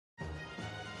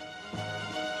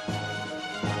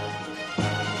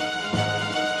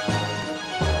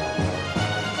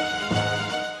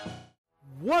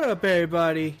What up,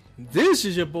 everybody? This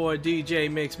is your boy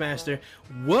DJ Mixmaster.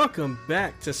 Welcome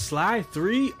back to Sly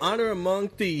 3 Honor Among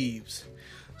Thieves.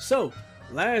 So,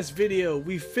 last video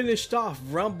we finished off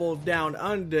Rumble Down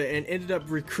Under and ended up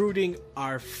recruiting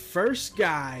our first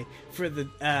guy for the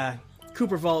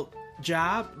Cooper Vault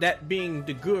job, that being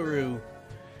the Guru.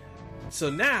 So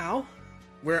now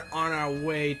we're on our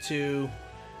way to,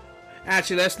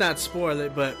 actually let's not spoil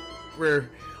it, but we're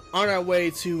on our way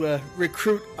to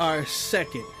recruit our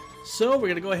second. So we're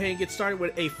gonna go ahead and get started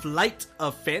with a flight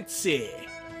of fancy.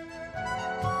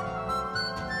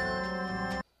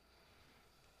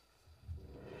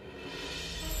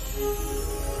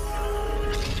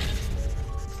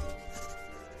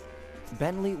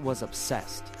 Bentley was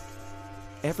obsessed.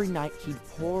 Every night he'd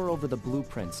pore over the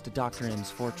blueprints to Dr. M's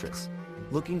fortress,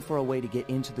 looking for a way to get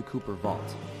into the Cooper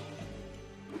Vault.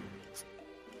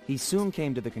 He soon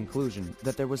came to the conclusion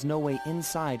that there was no way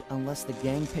inside unless the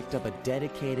gang picked up a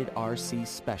dedicated RC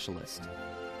specialist.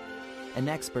 An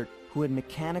expert who had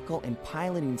mechanical and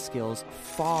piloting skills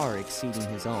far exceeding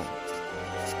his own.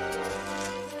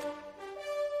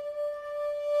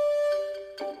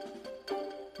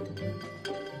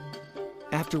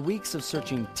 After weeks of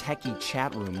searching techie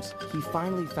chat rooms, he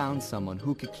finally found someone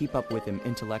who could keep up with him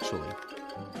intellectually.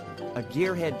 A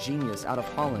gearhead genius out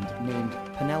of Holland named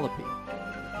Penelope.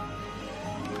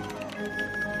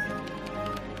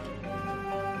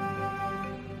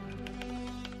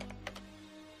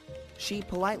 She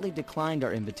politely declined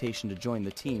our invitation to join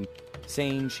the team,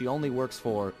 saying she only works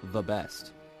for the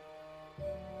best.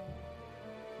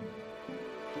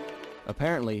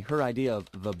 Apparently, her idea of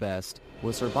the best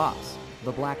was her boss,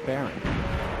 the Black Baron,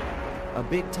 a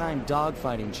big-time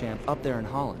dogfighting champ up there in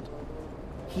Holland.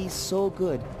 He's so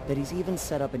good that he's even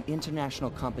set up an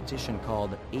international competition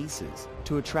called Aces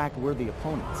to attract worthy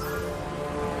opponents.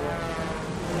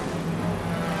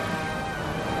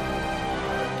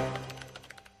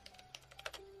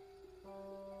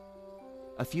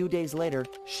 A few days later,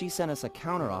 she sent us a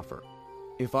counteroffer.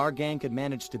 If our gang could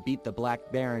manage to beat the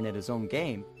Black Baron at his own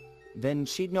game, then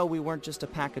she'd know we weren't just a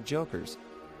pack of jokers,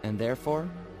 and therefore,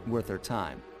 worth her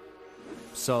time.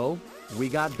 So, we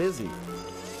got busy.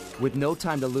 With no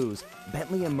time to lose,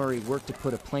 Bentley and Murray worked to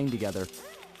put a plane together,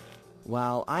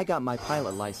 while I got my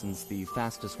pilot license the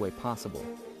fastest way possible.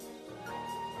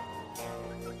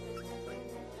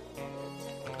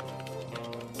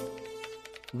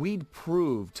 We'd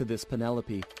prove to this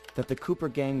Penelope that the Cooper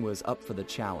gang was up for the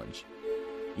challenge,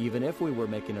 even if we were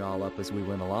making it all up as we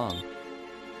went along.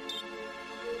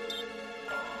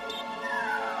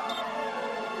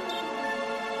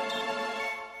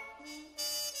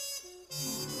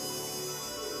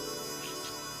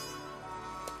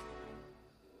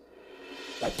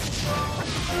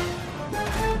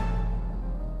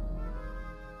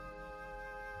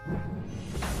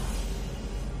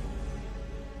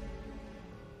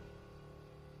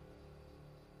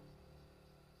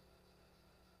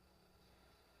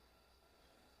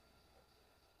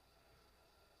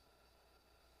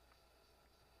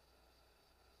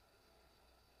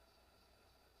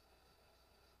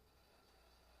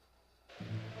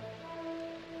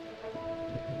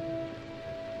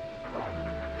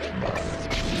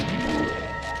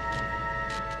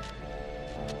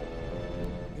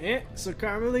 Yeah, so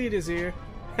Carmelita's here.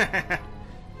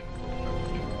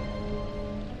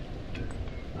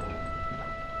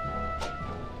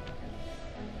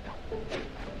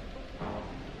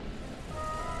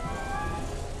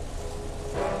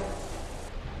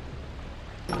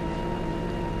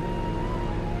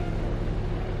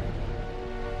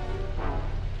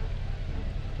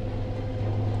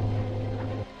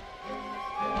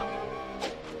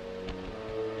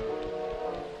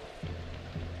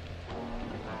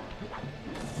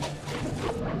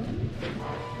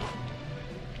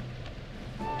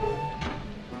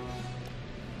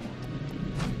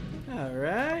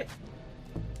 Alright.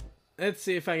 Let's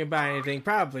see if I can buy anything.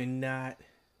 Probably not.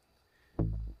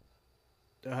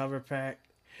 The hover pack.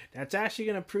 That's actually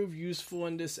going to prove useful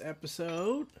in this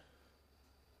episode.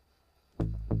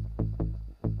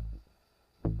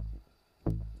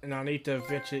 And I'll need to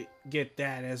eventually get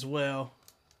that as well.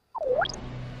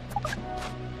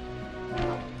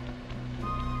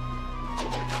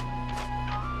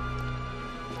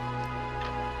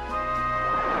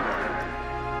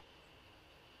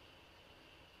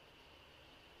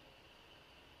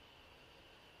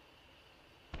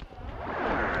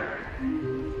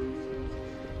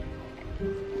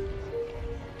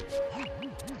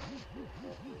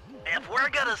 If we're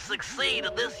gonna succeed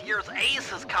in this year's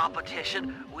Aces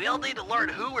competition, we'll need to learn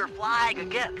who we're flying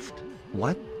against.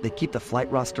 What? They keep the flight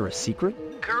roster a secret?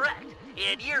 Correct.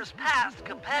 In years past,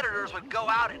 competitors would go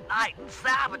out at night and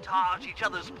sabotage each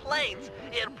other's planes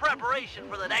in preparation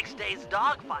for the next day's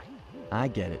dogfight. I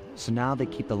get it. So now they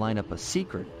keep the lineup a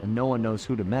secret, and no one knows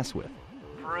who to mess with.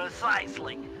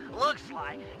 Precisely. Looks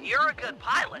like you're a good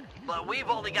pilot, but we've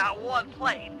only got one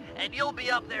plane, and you'll be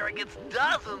up there against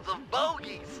dozens of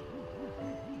bogeys.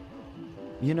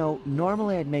 You know,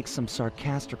 normally I'd make some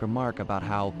sarcastic remark about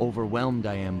how overwhelmed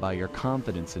I am by your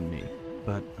confidence in me,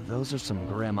 but those are some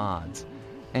grim odds.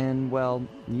 And, well,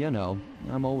 you know,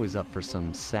 I'm always up for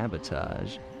some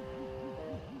sabotage.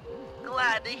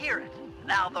 Glad to hear it.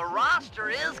 Now, the roster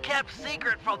is kept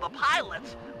secret from the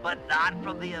pilots, but not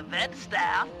from the event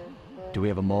staff. Do we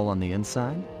have a mole on the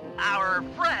inside? Our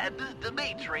friend,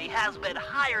 Dimitri, has been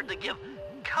hired to give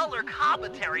color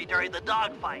commentary during the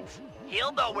dogfights.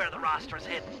 He'll know where the roster's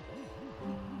hidden.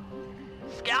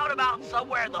 Scout him out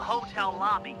somewhere in the hotel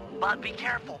lobby, but be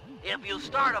careful. If you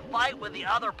start a fight with the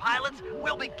other pilots,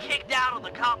 we'll be kicked out of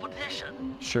the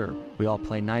competition. Sure, we all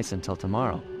play nice until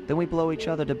tomorrow. Then we blow each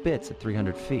other to bits at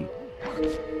 300 feet.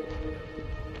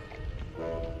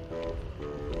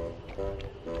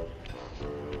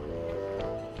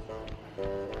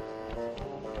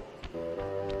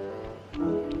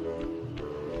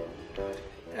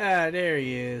 Ah, there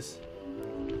he is.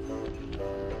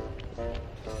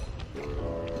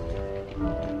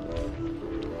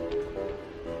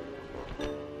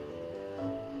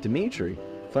 Dimitri,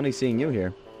 funny seeing you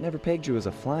here. Never pegged you as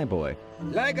a flyboy.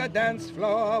 Like a dance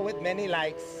floor with many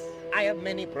lights, I have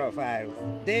many profiles.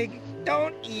 Dig,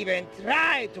 don't even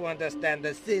try to understand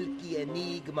the silky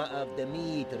enigma of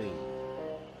Dimitri.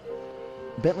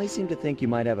 Bentley seemed to think you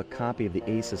might have a copy of the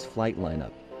Aces flight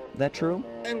lineup. That true?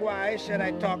 And why should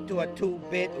I talk to a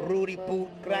two-bit Rudy Poot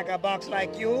crackerbox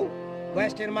like you?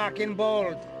 Question mark in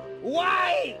bold.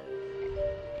 Why?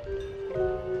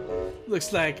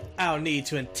 Looks like I'll need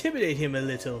to intimidate him a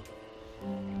little.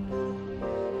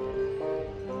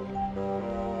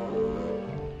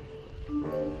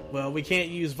 Well, we can't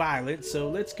use violence, so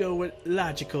let's go with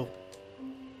logical.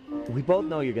 We both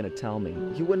know you're gonna tell me.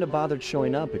 You wouldn't have bothered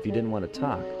showing up if you didn't want to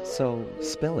talk, so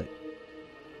spill it.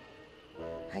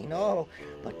 I know,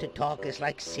 but to talk is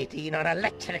like sitting on an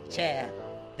electric chair.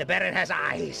 The Baron has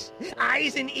eyes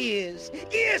and ears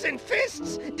and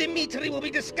fists. Dimitri will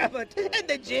be discovered, and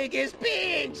the jig is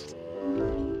pinched.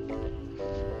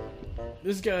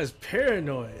 This guy's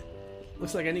paranoid.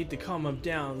 Looks like I need to calm him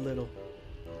down a little.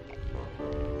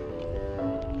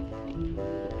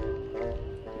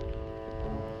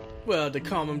 Well, to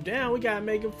calm him down, we gotta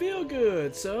make him feel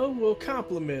good, so we'll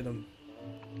compliment him.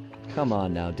 Come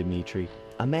on now, Dimitri.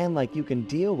 A man like you can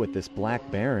deal with this Black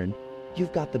Baron.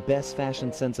 You've got the best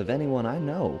fashion sense of anyone I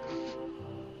know.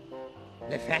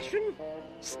 The fashion?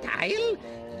 Style?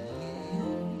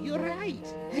 You're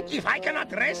right. If I cannot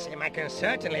dress him, I can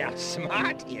certainly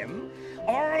outsmart him.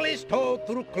 All is told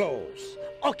through clothes.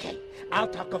 Okay, I'll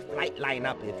talk a flight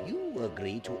lineup if you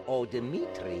agree to owe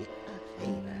Dimitri a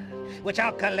favor, which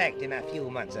I'll collect in a few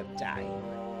months of time.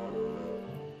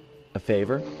 A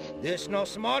favor? This no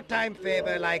small-time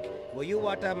favor like, will you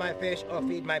water my fish or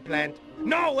feed my plant?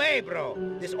 No way, bro!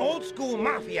 This old-school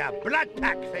mafia blood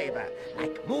pact favor,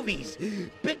 like movies,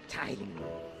 big time.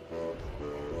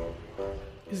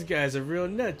 This guy's a real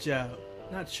nut job.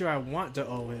 Not sure I want to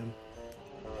owe him.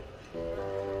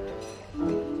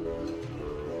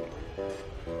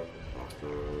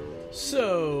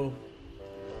 So,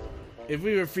 if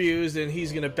we refuse, then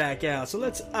he's gonna back out. So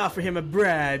let's offer him a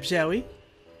bribe, shall we?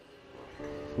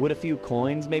 Would a few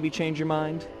coins maybe change your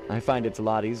mind? I find it's a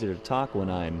lot easier to talk when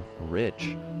I'm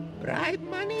rich. Bribe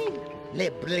money?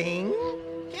 Le bling?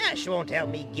 Cash won't help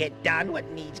me get done what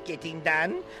needs getting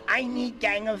done. I need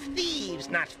gang of thieves,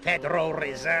 not Federal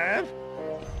Reserve.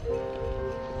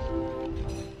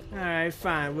 Alright,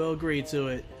 fine. We'll agree to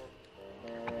it.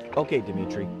 Okay,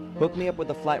 Dimitri. Hook me up with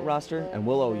a flight roster and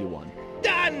we'll owe you one.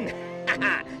 Done!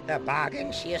 The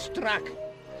bargain she has struck.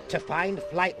 To find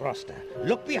flight roster,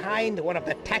 look behind one of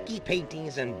the tacky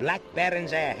paintings in Black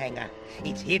Baron's air hangar.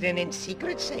 It's hidden in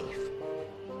secret safe.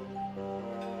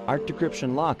 Art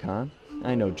decryption lock, huh?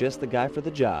 I know just the guy for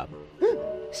the job.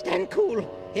 Stand cool.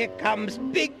 Here comes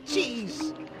Big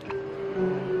Cheese.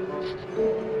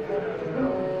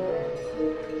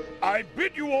 I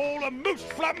bid you all a most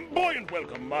flamboyant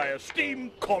welcome, my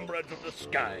esteemed comrades of the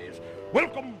skies.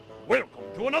 Welcome, welcome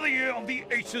to another year of the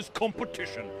Aces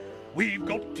competition. We've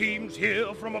got teams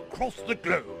here from across the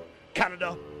globe.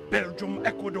 Canada, Belgium,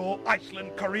 Ecuador,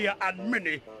 Iceland, Korea, and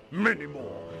many, many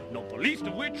more. Not the least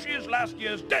of which is last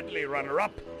year's deadly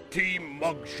runner-up, Team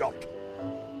Mugshot.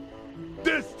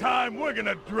 This time we're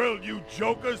gonna drill you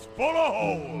jokers full of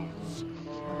holes.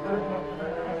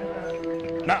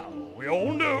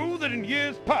 that in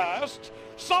years past,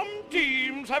 some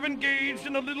teams have engaged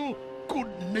in a little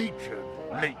good-natured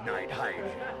late-night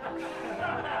hijinks.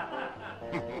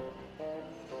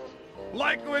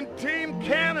 Like when Team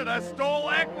Canada stole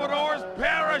Ecuador's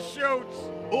parachutes.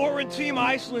 Or when Team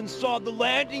Iceland sawed the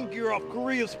landing gear off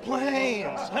Korea's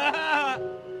planes.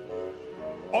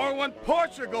 Or when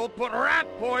Portugal put rat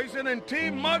poison in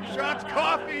Team Mugshot's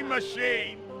coffee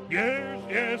machine.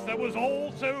 Yes, that was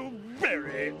also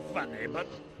very funny, but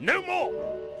no more.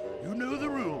 You know the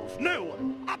rules. No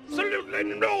one, absolutely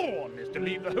no one, is to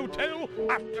leave the hotel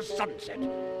after sunset.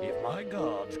 If my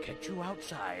guards catch you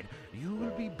outside, you will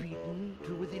be beaten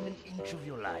to within an inch of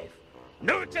your life.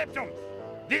 No exceptions.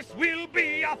 This will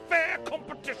be a fair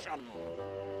competition.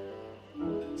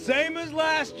 Same as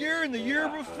last year and the year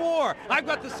before. I've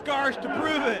got the scars to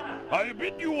prove it. I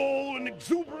bid you all an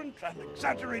exuberant and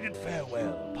exaggerated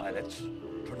farewell, pilots.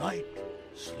 Tonight,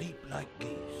 sleep like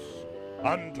geese.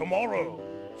 And tomorrow,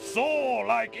 soar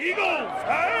like eagles,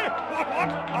 eh? What?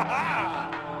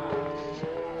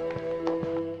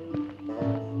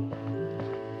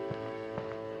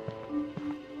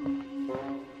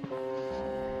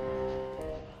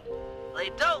 They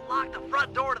don't lock the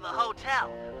front door to the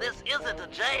hotel. This isn't a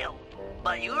jail.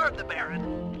 But you heard the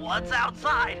Baron. Once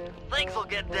outside, things will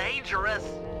get dangerous.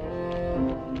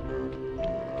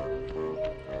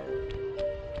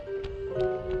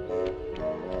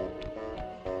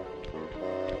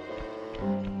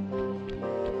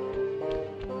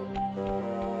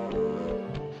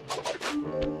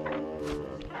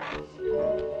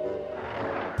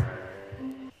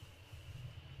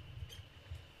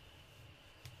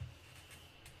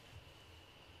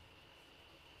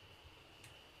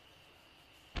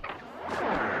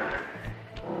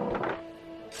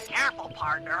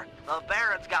 Partner, the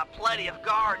Baron's got plenty of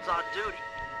guards on duty,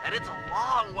 and it's a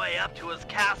long way up to his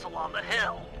castle on the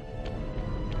hill.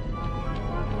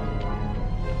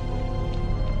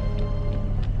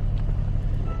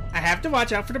 I have to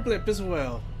watch out for the blip as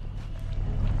well.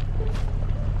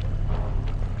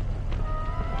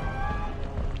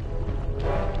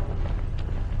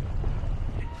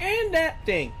 And that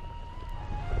thing.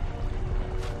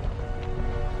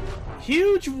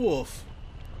 Huge wolf.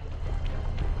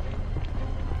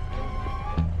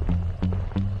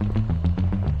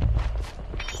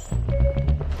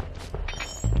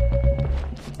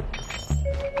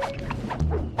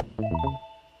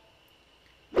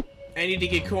 I need to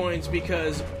get coins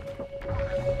because...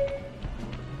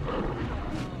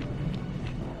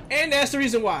 And that's the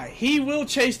reason why. He will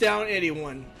chase down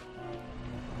anyone.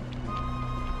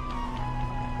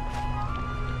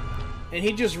 And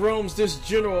he just roams this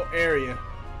general area.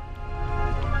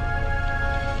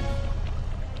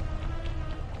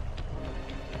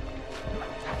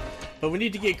 But we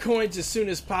need to get coins as soon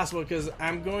as possible because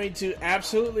I'm going to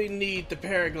absolutely need the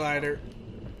paraglider.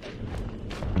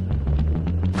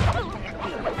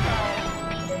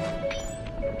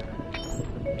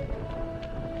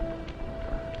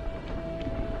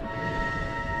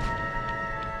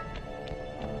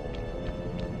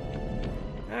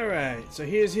 Alright, so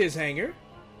here's his hangar.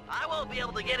 I won't be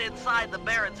able to get inside the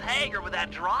Baron's hangar with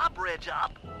that drawbridge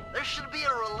up. There should be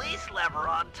a release lever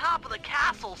on top of the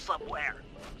castle somewhere.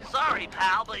 Sorry,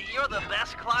 pal, but you're the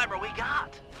best climber we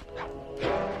got.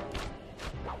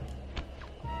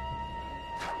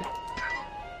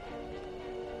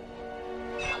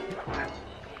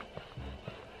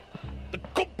 The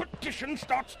competition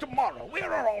starts tomorrow.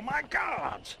 Where are all my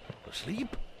guards?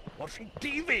 Asleep? Watching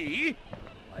TV?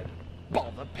 Why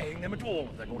bother paying them at all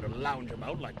if they're going to lounge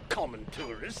about like common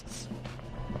tourists?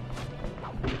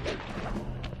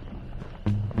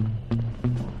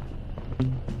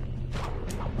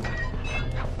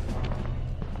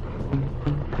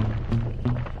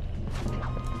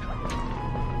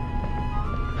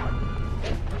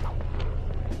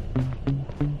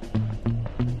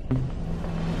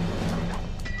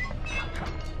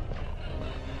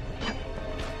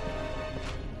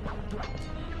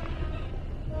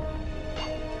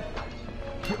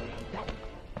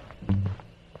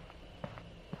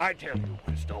 I tell you,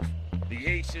 Christoph, the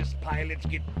Aces pilots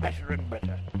get better and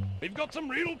better. We've got some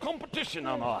real competition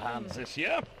on our hands this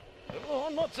year. Oh,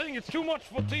 I'm not saying it's too much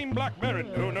for Team Black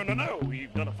Baron. No.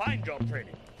 We've done a fine job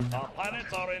training. Our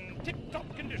pilots are in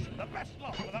tip-top condition. The best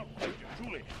lot without question,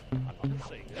 truly. I'm not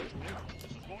saying that, truly.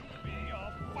 This is going to be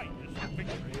our finest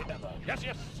victory ever.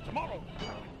 Yes, tomorrow.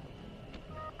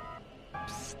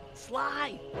 Psst,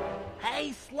 Sly!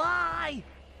 Hey, Sly!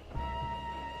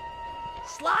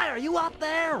 Sly, are you up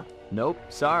there? Nope,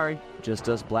 sorry. Just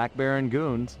us Black Baron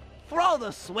goons. Throw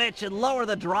the switch and lower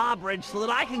the drawbridge so that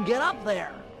I can get up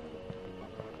there.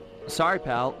 Sorry,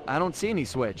 pal. I don't see any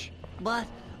switch. But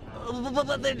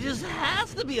there just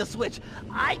has to be a switch.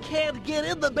 I can't get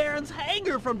in the Baron's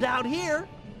hangar from down here.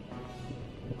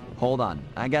 Hold on,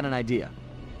 I got an idea.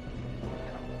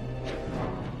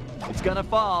 It's gonna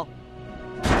fall.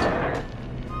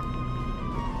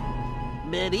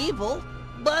 Medieval,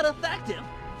 but effective.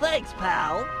 Thanks,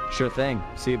 pal. Sure thing.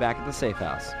 See you back at the safe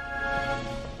house.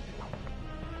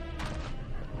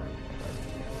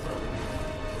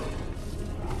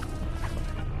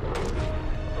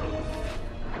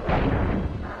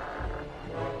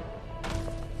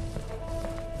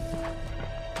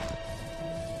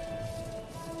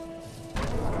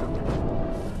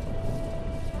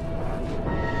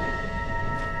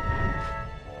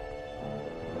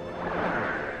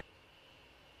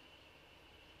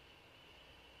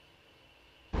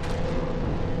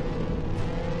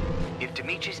 If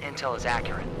Dimitri's intel is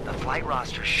accurate, the flight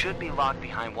roster should be locked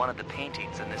behind one of the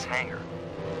paintings in this hangar.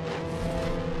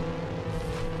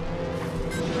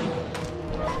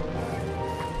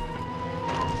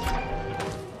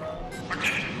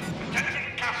 Attention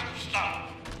castle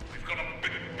staff. We've got a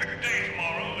big day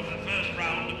tomorrow in the first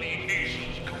round of the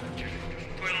Aces competition. Just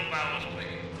 12 hours play.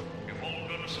 You've all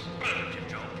done a superlative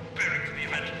job preparing for the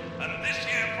event, and this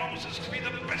year promises to be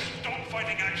the best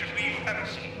dogfighting action we've ever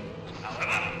seen.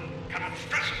 However, cannot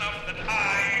stress enough that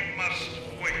I must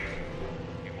win.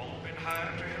 You've all been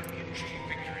hired to help me achieve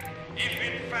victory. If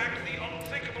in fact the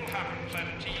unthinkable happens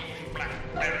and Team Black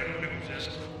Baron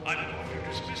loses, I'm going to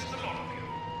dismiss the lot of you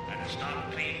and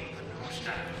start playing with the new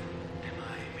staff. Am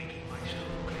I making myself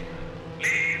clear?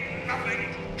 Leave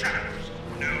nothing to chance.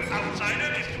 No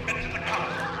outsider is to enter the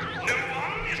castle. No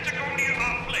one is to go near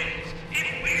our place.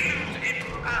 If we lose, if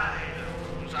I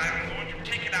lose, I'm going to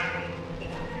take it out on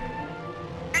all of you.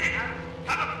 Anyhow,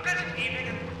 have a pleasant evening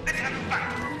and let's have fun.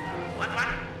 What?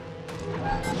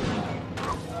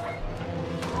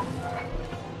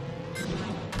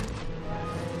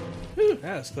 Whew,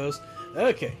 that was close.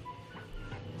 Okay.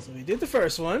 So we did the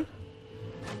first one.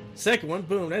 Second one,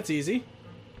 boom, that's easy.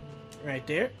 Right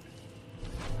there.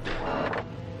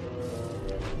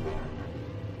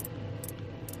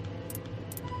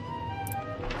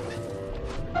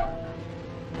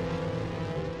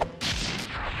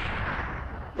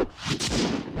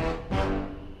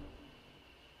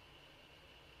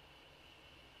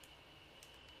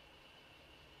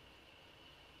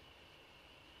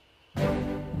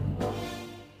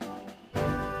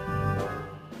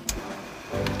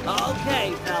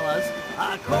 Okay, fellas.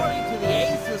 According to the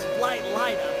Aces flight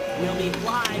lineup, we'll be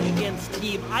flying against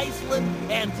Team Iceland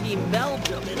and Team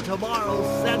Belgium in tomorrow's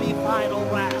semi-final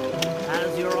round.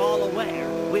 As you're all aware,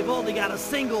 we've only got a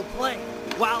single plane,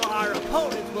 while our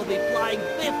opponents will be flying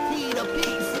 15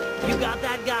 apiece. You got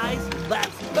that, guys?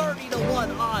 That's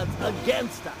 30-to-1 odds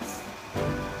against us.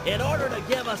 In order to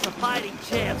give us a fighting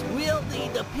chance, we'll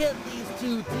need to pit these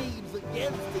two teams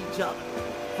against each other.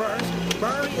 First,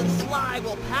 Murray and Sly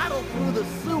will paddle through the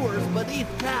sewers beneath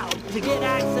town to get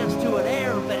access to an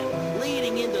air vent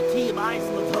leading into Team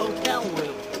Iceland's hotel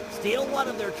room. Steal one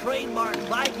of their trademark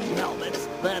Viking helmets,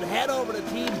 then head over to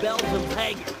Team Belgium's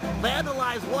hangar,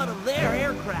 vandalize one of their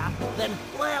aircraft, then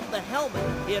flap the helmet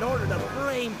in order to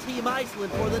frame Team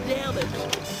Iceland for the damage.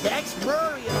 Next,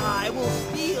 Murray and I will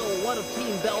steal one of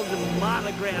Team Belgium's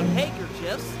monogrammed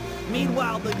handkerchiefs.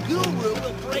 Meanwhile, the Guru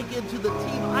will break into the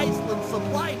Team Iceland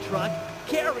supply truck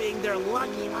carrying their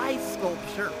lucky ice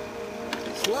sculpture.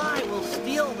 Sly will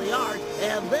steal the art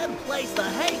and then place the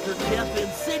handkerchief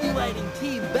insinuating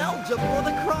Team Belgium for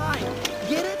the crime.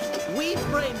 Get it? We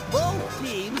frame both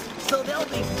teams so they'll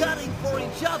be gunning for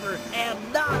each other and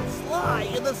not Sly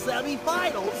in the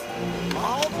semifinals.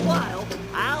 All the while,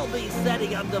 I'll be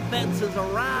setting up defenses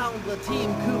around the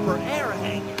Team Cooper air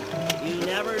hangar. You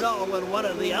never know when one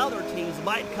of the other teams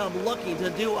might come looking to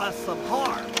do us some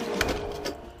harm.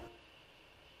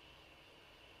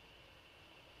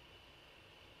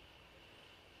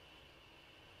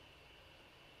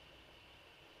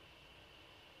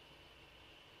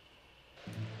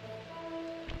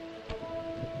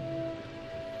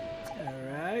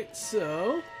 Alright,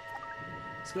 so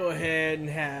let's go ahead and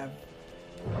have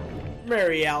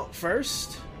Mary out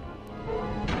first.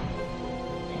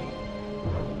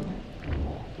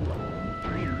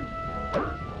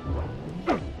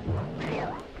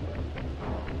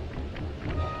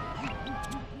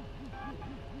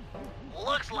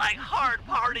 Looks like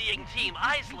hard-partying Team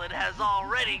Iceland has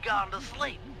already gone to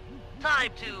sleep.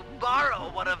 Time to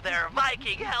borrow one of their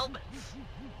Viking helmets.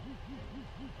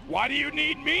 Why do you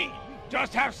need me?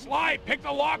 Just have Sly pick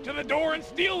the lock to the door and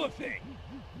steal the thing.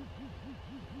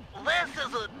 This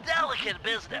is a delicate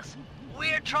business.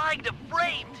 We're trying to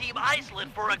frame Team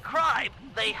Iceland for a crime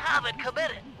they haven't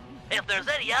committed. If there's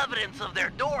any evidence of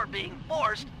their door being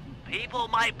forced, people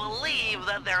might believe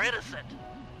that they're innocent.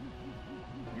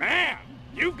 Man,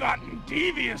 you've gotten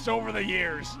devious over the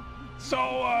years. So,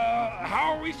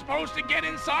 how are we supposed to get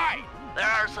inside? There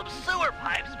are some sewer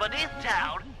pipes beneath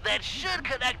town that should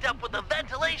connect up with the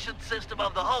ventilation system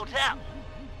of the hotel.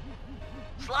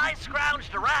 Sly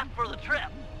scrounged a raft for the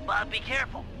trip, but be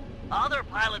careful. Other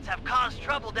pilots have caused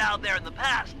trouble down there in the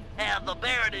past, and the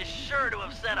Baron is sure to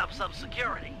have set up some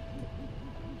security.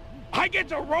 I get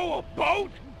to row a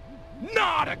boat?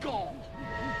 Nautical!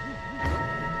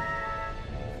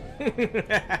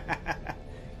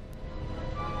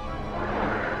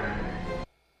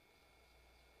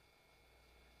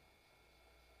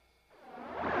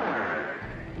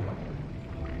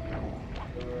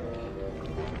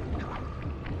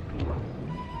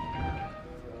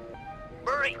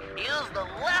 Murray, use the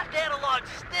left analog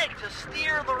stick to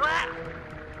steer the raft.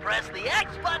 Press the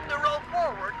X button to row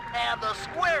forward and the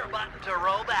square button to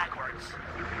row backwards.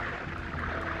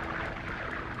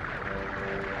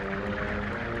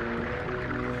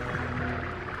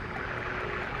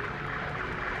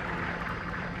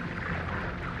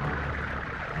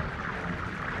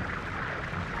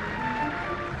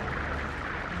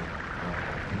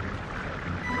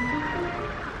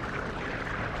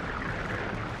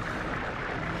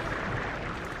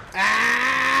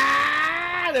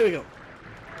 There we go.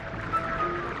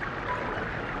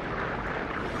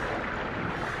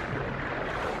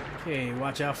 Okay,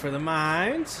 watch out for the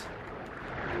mines.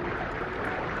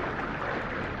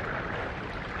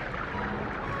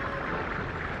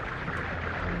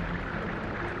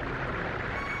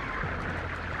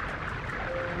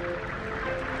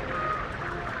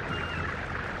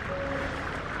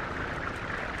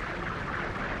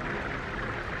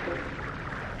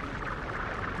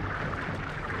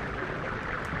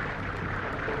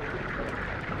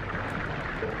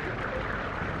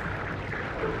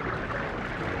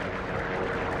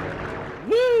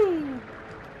 Woo!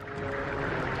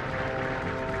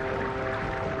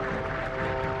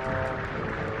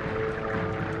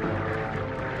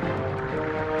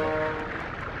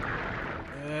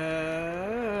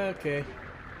 Okay.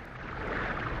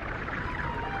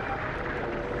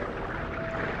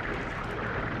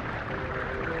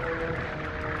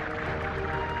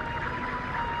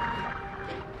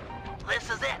 This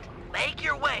is it. Make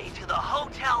your way to the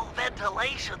hotel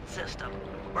ventilation system.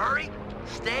 Murray,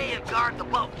 stay and guard the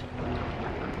boat.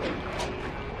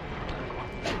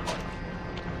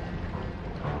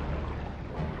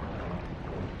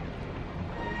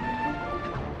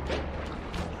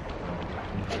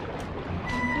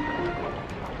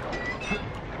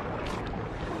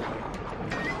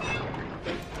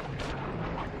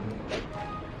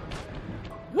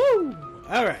 Woo!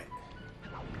 All right.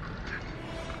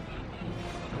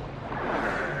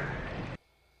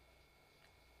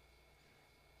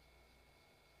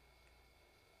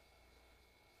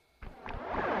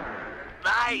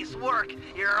 Nice work.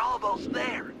 You're almost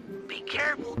there. Be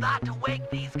careful not to wake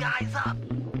these guys up.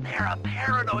 They're a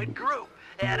paranoid group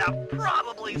and have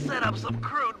probably set up some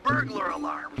crude burglar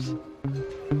alarms.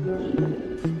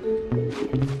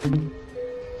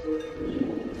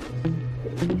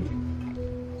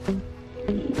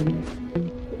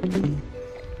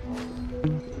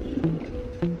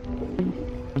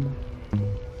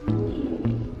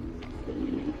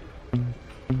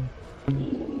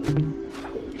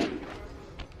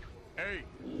 Hey,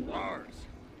 Lars,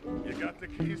 you got the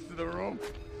keys to the room?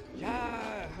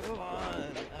 Yeah, hold on.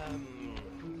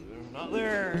 They're not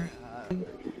there.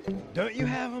 Don't you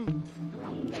have them?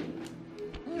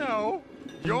 No,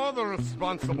 you're the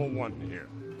responsible one here.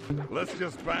 Let's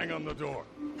just bang on the door.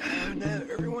 No,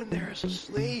 everyone there is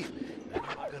asleep. I'm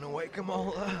not gonna wake them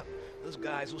all up. Those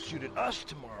guys will shoot at us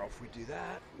tomorrow if we do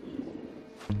that.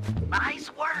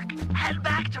 Nice work. Head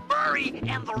back to Murray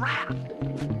and the raft.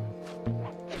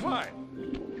 Fine.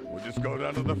 We'll just go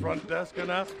down to the front desk and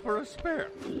ask for a spare.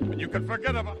 And you can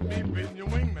forget about me being your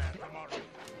wingman tomorrow.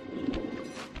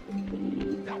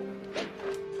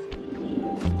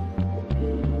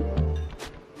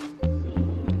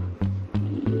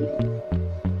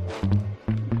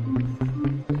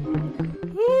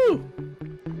 Woo!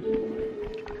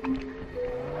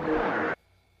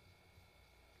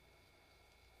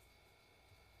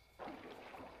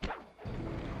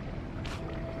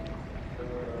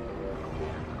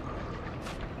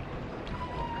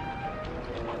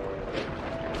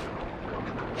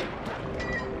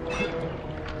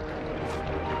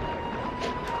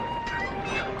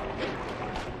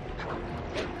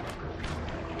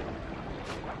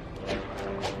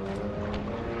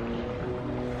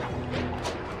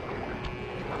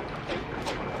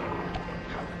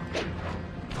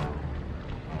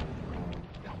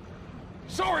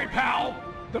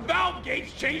 valve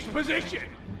gates changed position.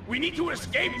 We need to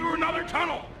escape through another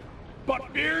tunnel.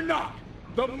 But fear not,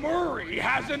 the Murray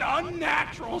has an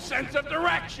unnatural sense of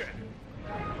direction.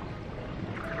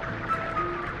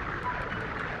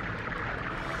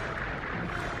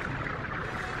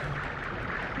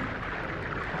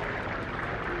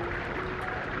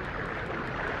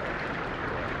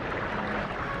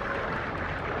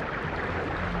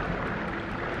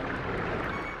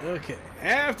 Okay,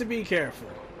 have to be careful.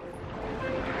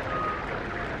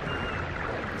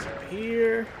 So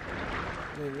here.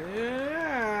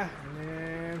 Yeah,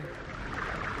 and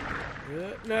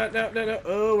no.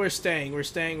 Oh, we're staying,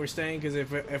 because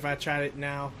if I tried it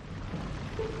now.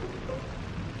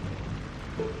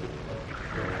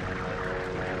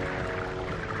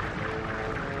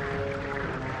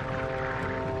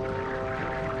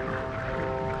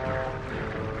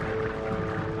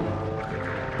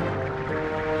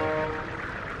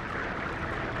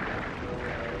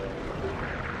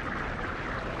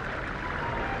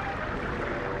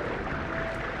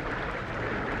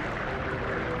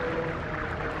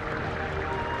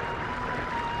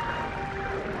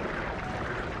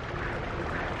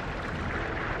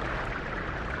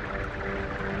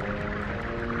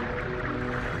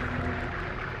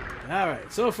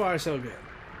 Alright, so far so good.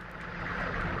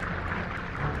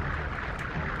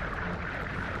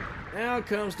 Now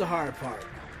comes the hard part.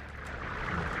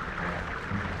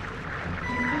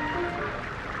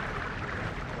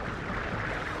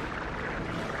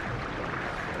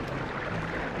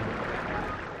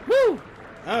 Woo!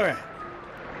 Alright.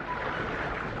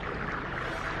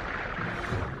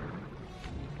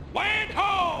 Land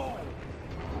ho!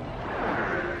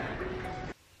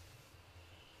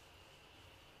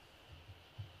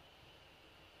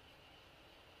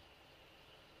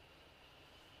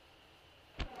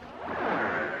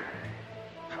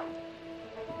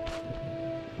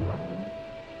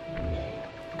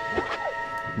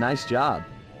 Nice job.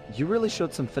 You really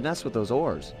showed some finesse with those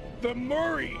oars. The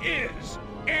Murray is,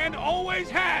 and always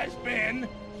has been,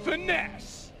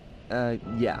 finesse.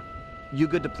 Yeah. You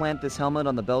good to plant this helmet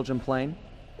on the Belgian plane?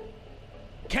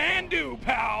 Can do,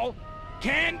 pal.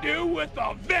 Can do with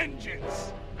a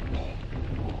vengeance.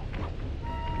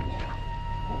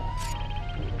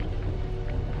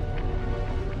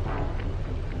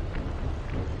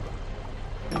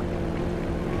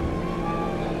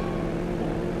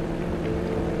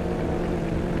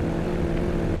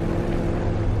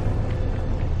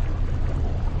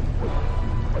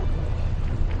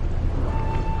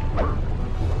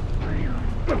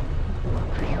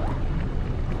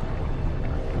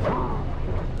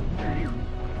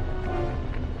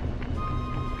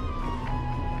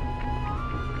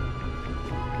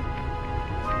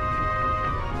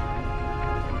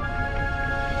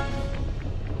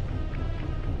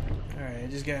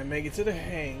 Just gotta make it to the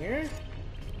hangar.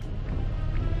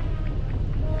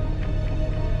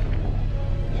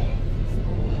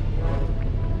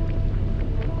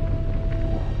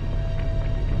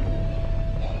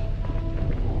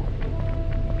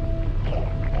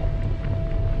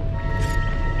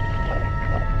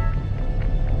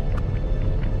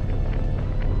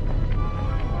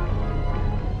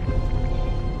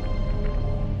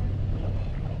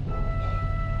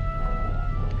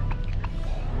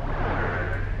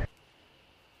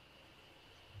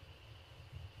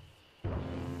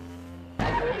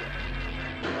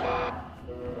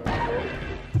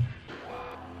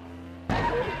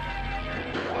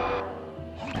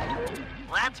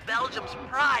 That's Belgium's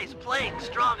prize plane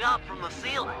strung up from the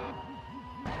ceiling.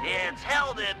 It's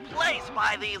held in place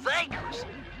by these anchors.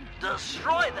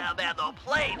 Destroy them and the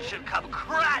plane should come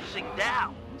crashing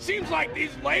down. Seems like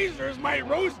these lasers might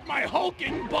roast my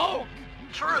hulking bulk.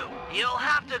 True. You'll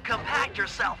have to compact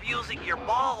yourself using your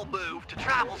ball move to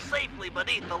travel safely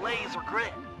beneath the laser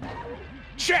grid.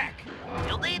 Check.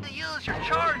 You'll need to use your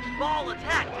charged ball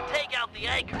attack to take out the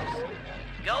anchors.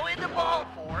 Go into ball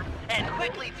form and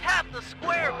quickly tap the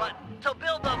square button to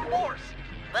build up force.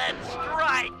 Then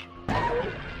strike.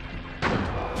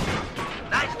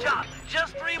 Nice job.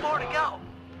 Just 3 more to go.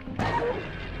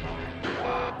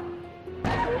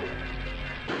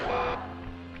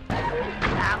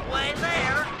 Halfway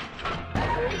there.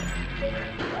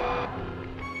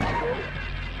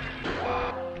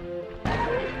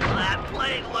 That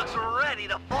plane looks ready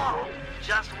to fall.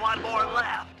 Just 1 more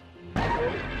left.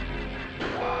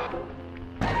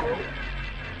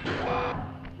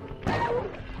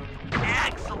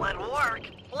 Excellent work!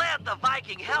 Plant the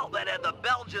Viking helmet and the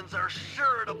Belgians are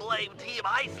sure to blame Team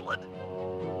Iceland.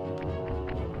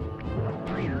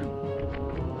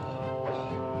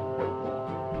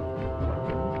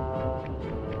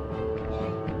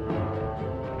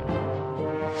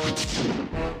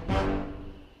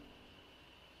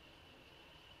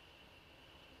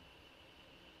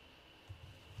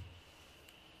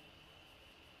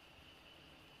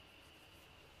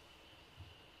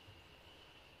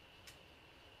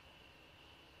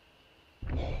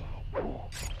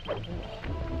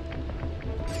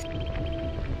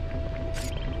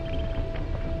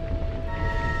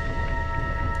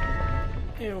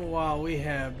 And while we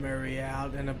have Murray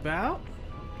out and about,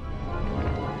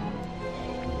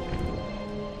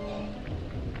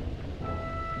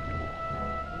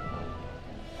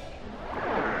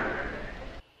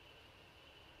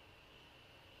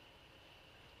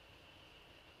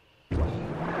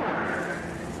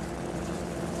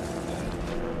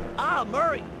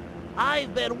 Murray,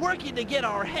 I've been working to get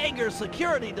our hangar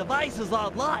security devices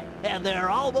online, and they're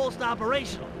almost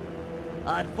operational.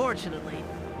 Unfortunately,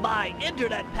 my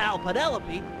internet pal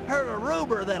Penelope heard a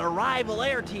rumor that a rival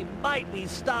air team might be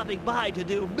stopping by to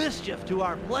do mischief to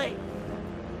our plane.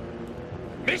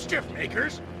 Mischief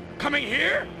makers? Coming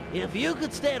here? If you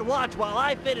could stand watch while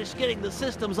I finish getting the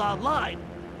systems online,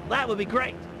 that would be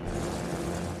great.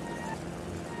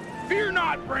 Fear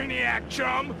not, Brainiac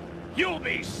chum. You'll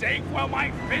be safe while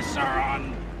my fists are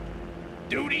on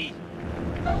duty.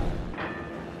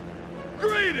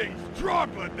 Greetings,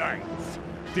 troglodytes.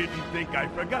 Didn't think I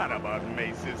forgot about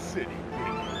Mesa City, did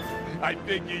you? I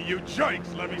figure you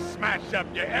jerks let me smash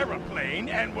up your aeroplane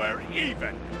and we're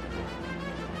even.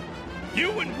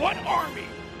 You in what army,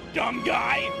 dumb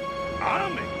guy?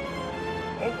 Army?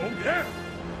 Oh yeah.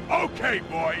 Okay,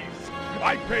 boys.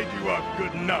 I paid you up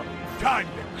good enough. Time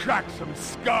to crack some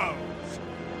skulls.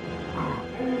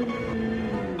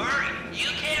 Murray, you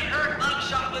can't hurt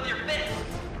Buckshot with your fist.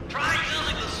 Try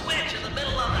using the switch in the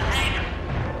middle of the hangar.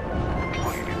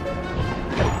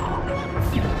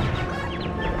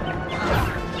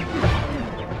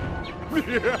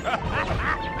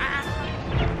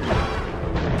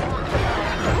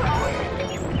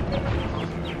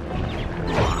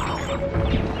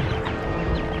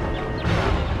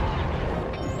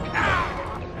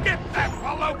 Get that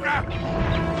Paloka!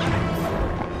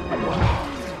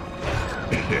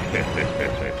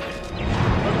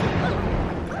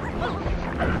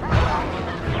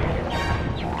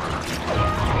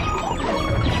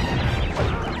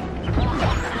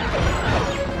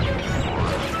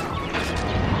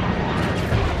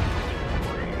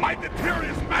 My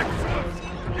Deuterius Maximus!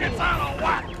 It's out of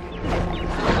whack!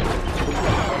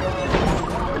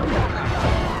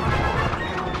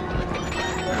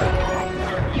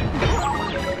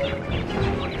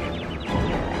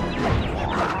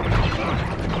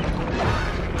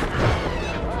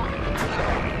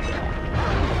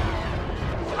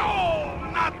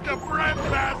 Oh, not the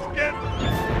breadbasket!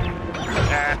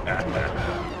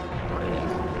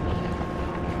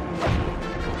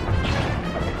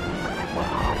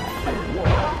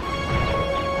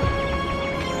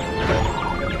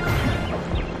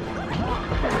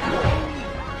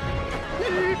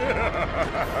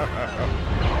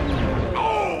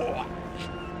 Oh!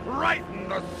 Right in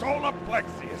the solar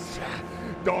plexus.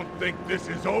 Don't think this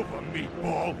is over,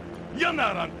 meatball. You're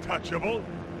not untouchable.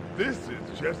 This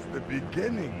is just the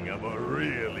beginning of a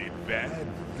really bad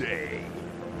day.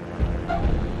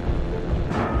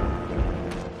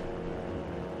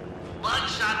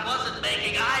 Buckshot wasn't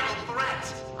making idle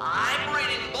threats. I'm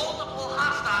reading multiple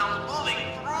hostiles moving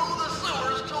through the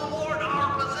sewers toward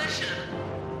our position.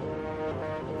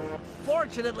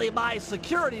 Fortunately, my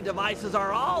security devices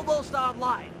are almost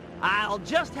online. I'll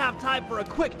just have time for a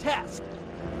quick test.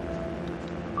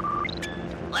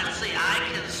 Let's see, I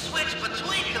can switch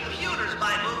between computers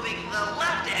by moving the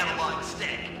left analog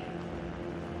stick.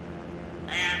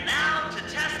 And now to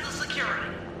test the security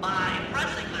by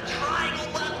pressing the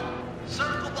triangle button,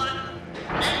 circle button,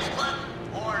 X button,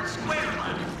 or square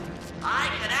button. I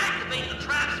can activate the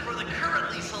traps for the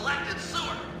currently selected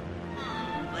sewer.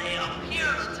 They appear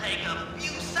to take a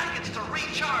few seconds to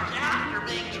recharge after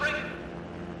being triggered.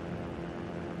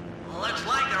 Looks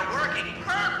like they're working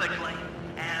perfectly.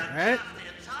 And just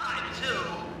in time, too.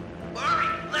 Murray,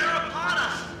 they're upon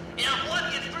us. If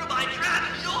one gets through my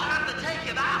traps, you'll have to take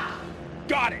him out.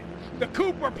 Got it. The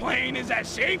Cooper plane is as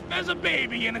safe as a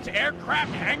baby in its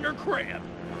aircraft hangar crib.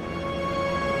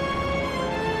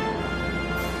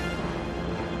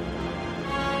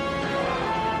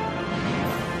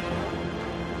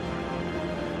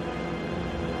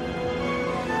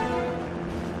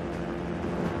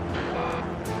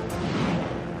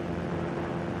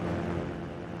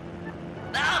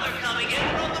 Now they're coming in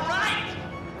from the right.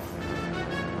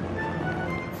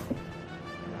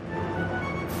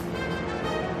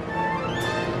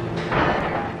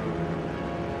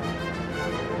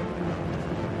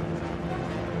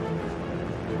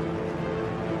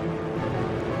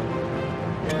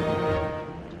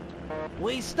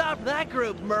 We stopped that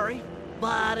group, Murray,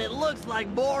 but it looks like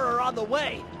more are on the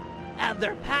way, and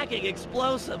they're packing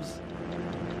explosives.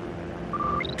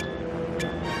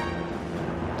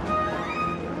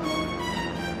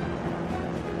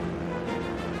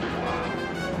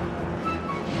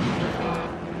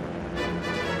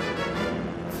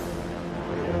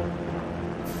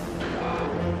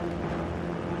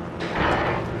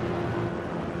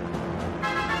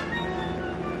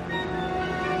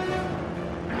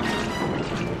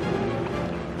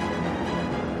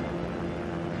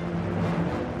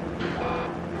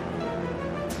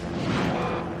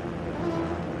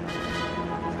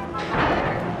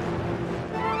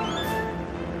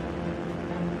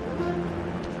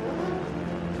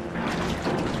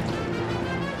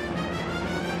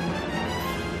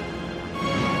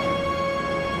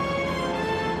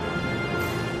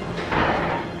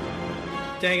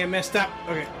 Dang, I messed up.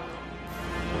 Okay.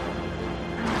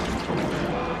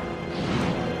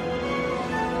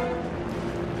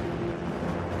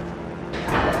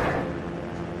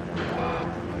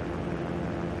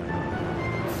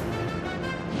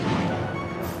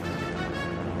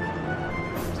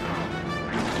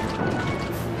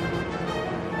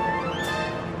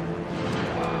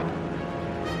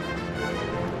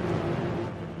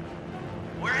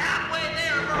 We're halfway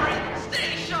there, Murray.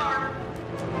 Stay sharp.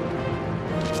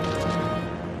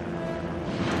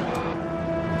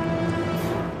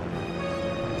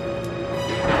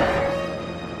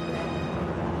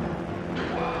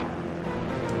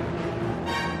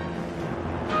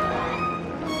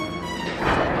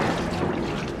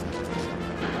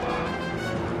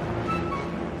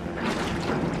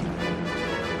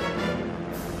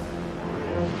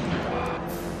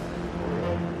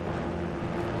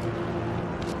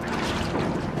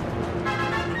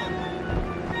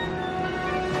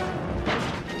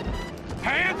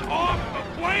 Hands off the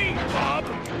plane, Bob!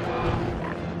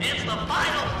 It's the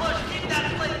final push. Keep that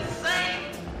plane safe.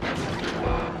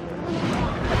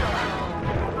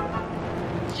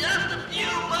 Just a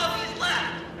few bogeys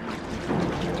left.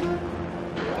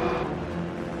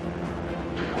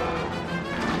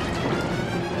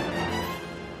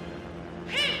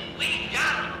 We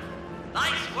got him.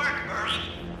 Nice work, Murray.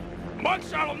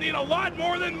 Mugshot'll need a lot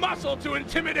more than muscle to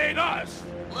intimidate us.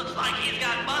 Looks like he's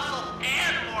got muscle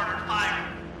and mortar fire.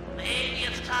 Maybe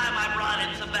it's time I brought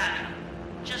in some backup.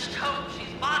 Just hope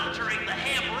she's monitoring the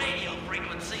ham radio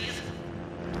frequencies.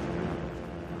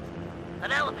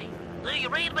 Penelope, do you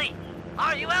read me?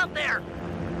 Are you out there?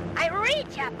 I read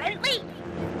ya, Bentley.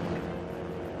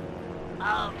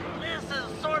 This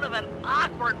is sort of an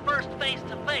awkward first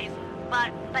face-to-face,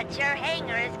 but But your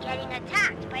hangar is getting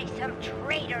attacked by some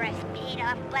traitorous,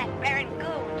 beat-up Black Baron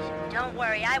goons. Don't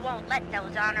worry, I won't let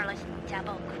those honorless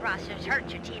double-crossers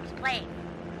hurt your team's plane.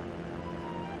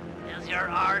 is your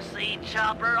RC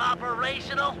chopper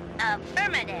operational?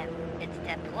 Affirmative. It's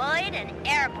deployed and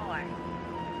airborne.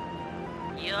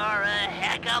 You're a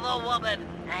heck of a woman.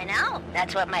 I know.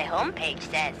 That's what my homepage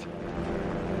says.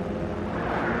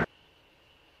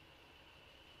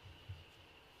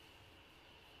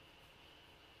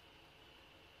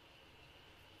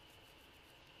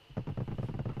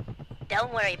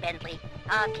 Don't worry, Bentley.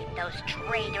 I'll keep those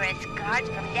traitorous guards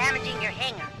from damaging your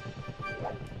hangar.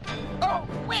 Oh,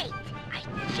 wait! I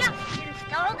just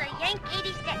installed a Yank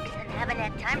 86 and haven't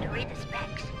had time to read the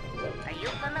specs. Are you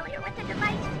familiar with the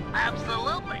device?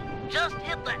 Absolutely. Just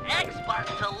hit the X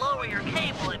button to lower your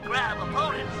cable and grab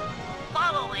opponents.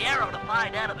 Follow the arrow to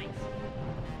find enemies.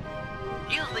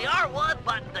 Use the R1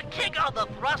 button to kick on the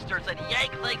thrusters and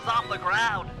yank things off the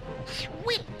ground.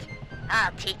 Sweet!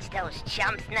 I'll teach those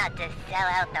chumps not to sell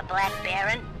out the Black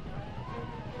Baron.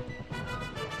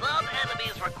 Some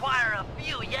enemies require a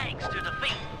few yanks to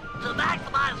defeat. To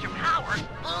maximize your power,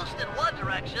 boost in one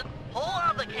direction, pull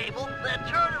on the cable, then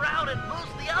turn around and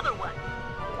boost the other way.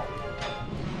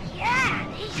 Yeah,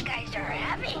 these guys are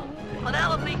heavy.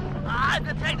 Penelope, I'm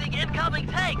detecting incoming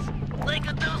tanks. They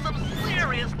could do some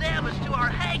serious damage to our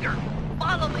hangar.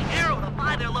 Follow the arrow to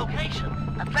find their location.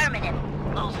 Affirmative.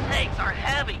 Those tanks are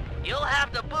heavy. You'll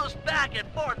have to boost back and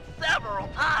forth several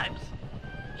times.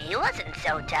 He wasn't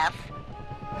so tough.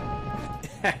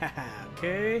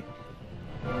 Okay.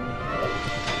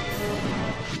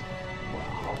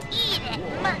 Eat it,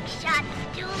 mugshot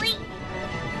stoolie.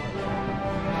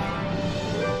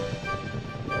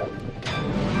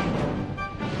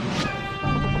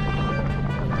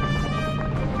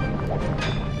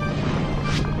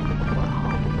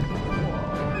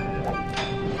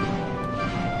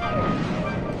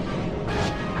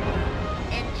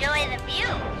 Enjoy the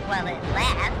view while it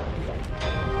lasts.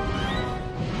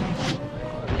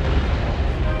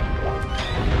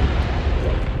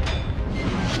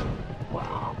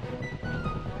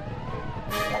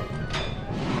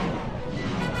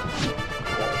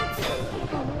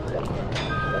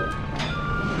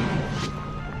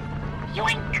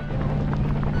 Yoink!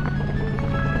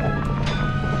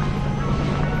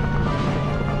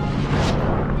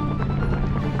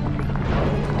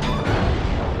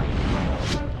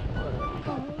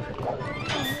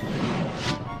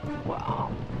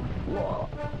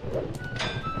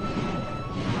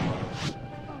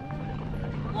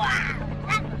 Wow,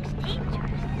 that looks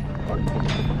dangerous.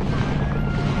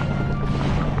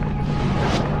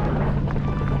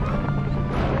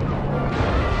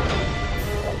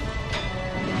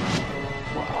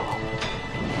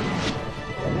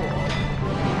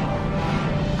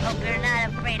 Hope you're not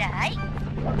afraid of heights.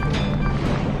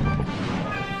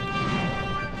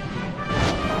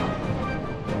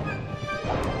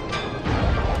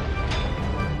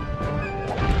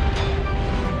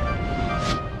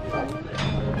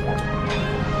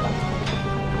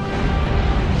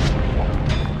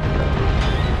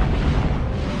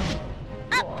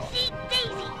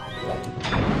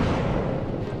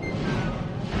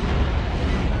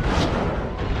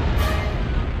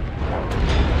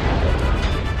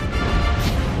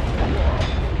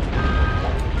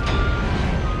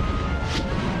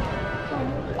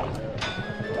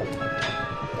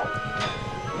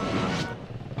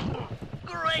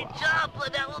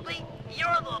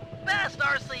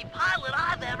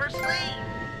 sleeve.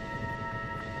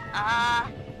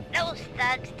 Those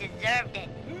thugs deserved it.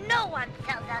 No one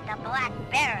sells out the Black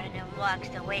Baron and walks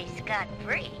away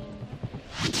scot-free.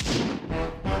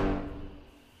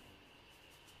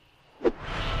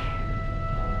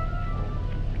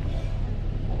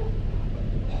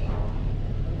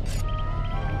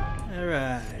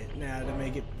 Alright, now to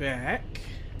make it back.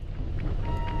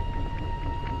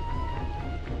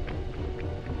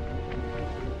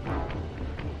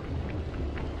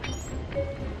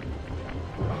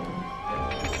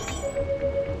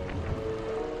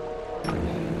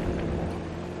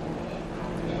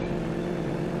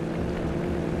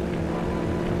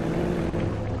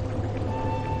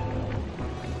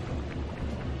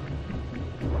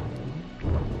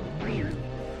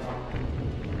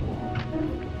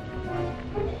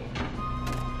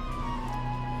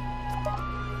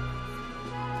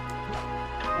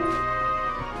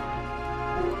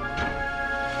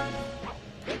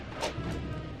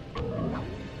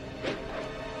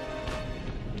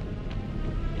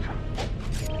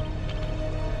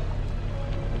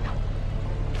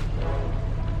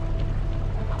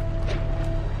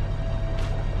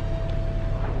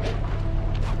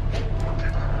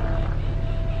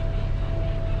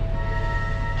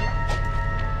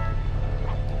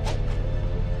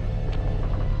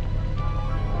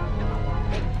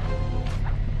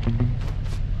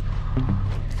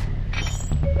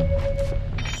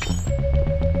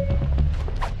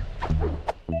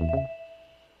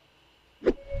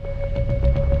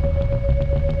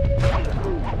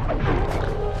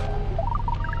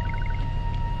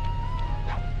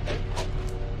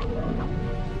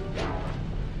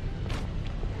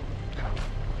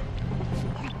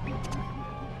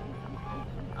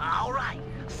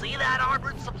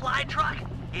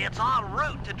 It's en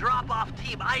route to drop off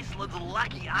Team Iceland's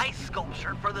lucky ice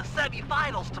sculpture for the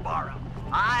semi-finals tomorrow.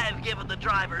 I've given the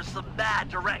drivers some bad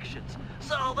directions,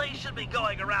 so they should be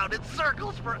going around in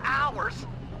circles for hours.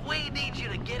 We need you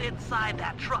to get inside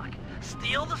that truck,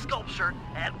 steal the sculpture,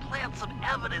 and plant some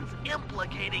evidence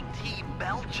implicating Team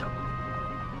Belgium.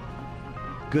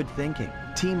 Good thinking.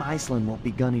 Team Iceland won't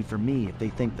be gunning for me if they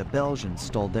think the Belgians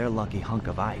stole their lucky hunk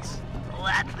of ice. Well,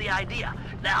 that's the idea.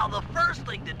 Now, the first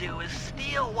thing to do is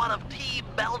steal one of Team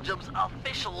Belgium's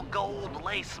official gold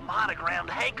lace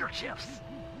monogrammed handkerchiefs.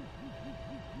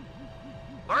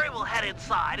 Murray will head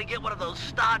inside and get one of those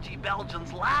stodgy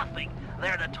Belgians laughing.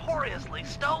 They're notoriously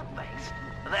stone-faced.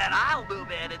 Then I'll move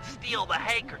in and steal the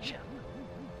handkerchief.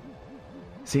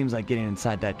 Seems like getting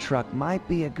inside that truck might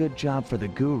be a good job for the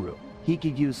Guru. He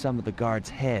could use some of the guards'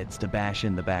 heads to bash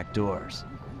in the back doors.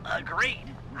 Agreed.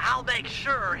 I'll make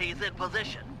sure he's in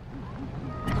position.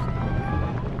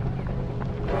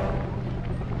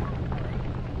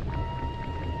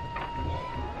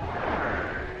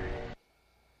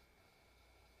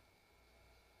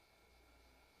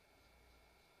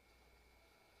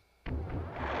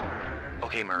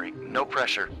 Okay, Murray, no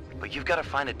pressure, but you've got to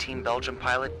find a Team Belgium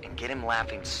pilot and get him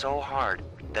laughing so hard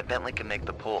that Bentley can make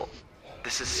the pull.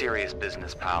 This is serious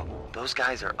business, pal. Those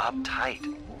guys are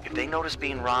uptight. If they notice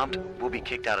being robbed, we'll be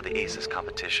kicked out of the Aces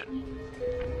competition.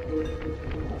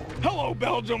 Hello,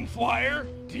 Belgium Flyer.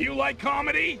 Do you like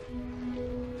comedy?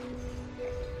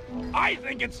 I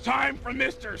think it's time for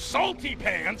Mr. Salty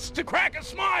Pants to crack a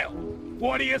smile.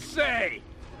 What do you say?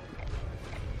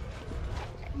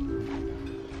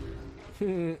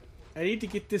 I need to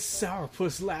get this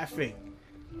sourpuss laughing.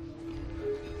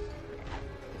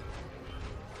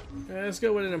 Let's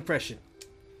go with an impression.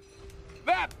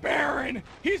 That Baron,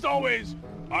 he's always,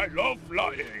 I love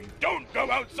flying, don't go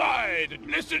outside,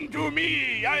 listen to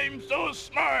me, I'm so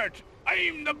smart,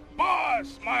 I'm the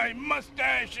boss, my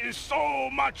mustache is so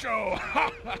macho.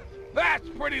 That's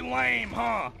pretty lame,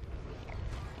 huh?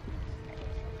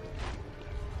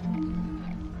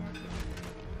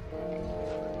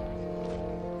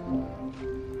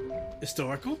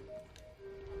 Historical?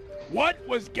 What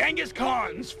was Genghis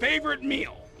Khan's favorite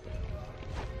meal?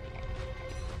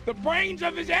 The brains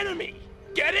of his enemy.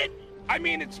 Get it? I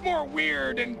mean, it's more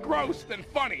weird and gross than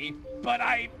funny, but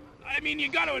I mean, you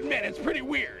gotta admit, it's pretty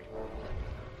weird.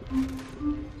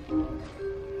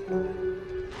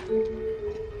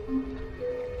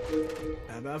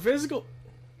 How about physical?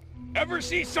 Ever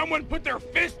see someone put their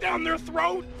fist down their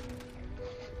throat?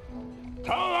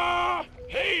 Ta-da!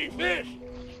 Hey, fish!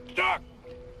 Stuck!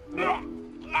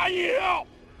 I need help!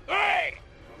 Hey!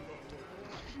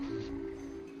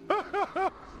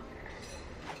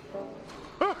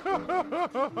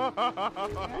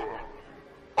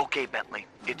 Okay, Bentley,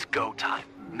 it's go time.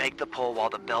 Make the pull while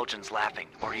the Belgian's laughing,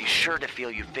 or he's sure to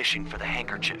feel you fishing for the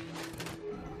handkerchief.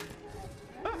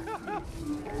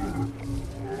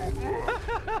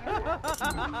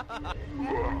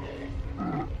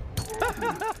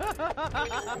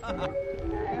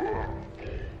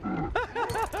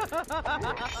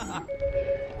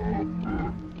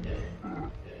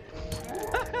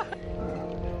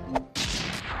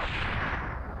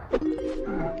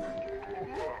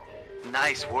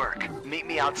 Nice work. Meet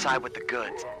me outside with the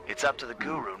goods. It's up to the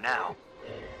guru now.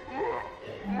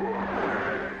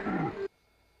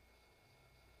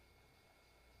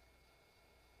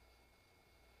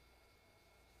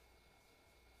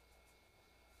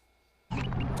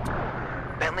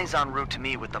 Bentley's en route to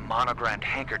me with the monogrammed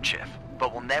handkerchief,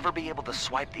 but we'll never be able to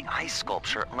swipe the ice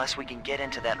sculpture unless we can get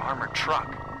into that armored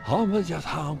truck.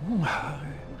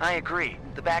 I agree.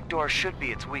 The back door should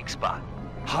be its weak spot.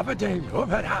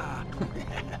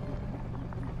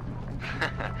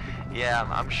 Yeah,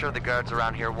 I'm sure the guards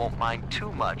around here won't mind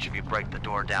too much if you break the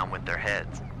door down with their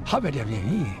heads.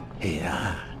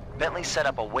 Bentley set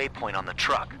up a waypoint on the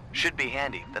truck. Should be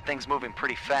handy. The thing's moving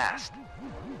pretty fast.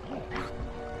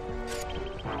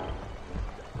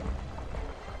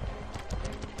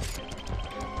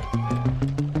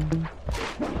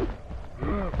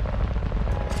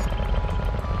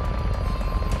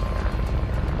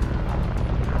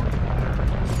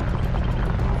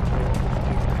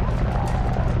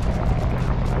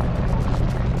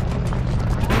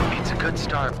 Good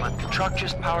start, but the truck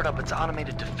just powered up its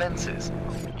automated defenses.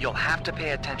 You'll have to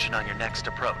pay attention on your next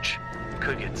approach.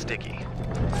 Could get sticky.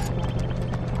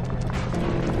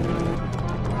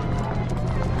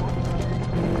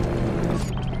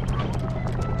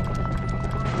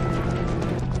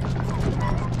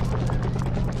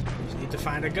 Just need to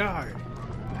find a guard.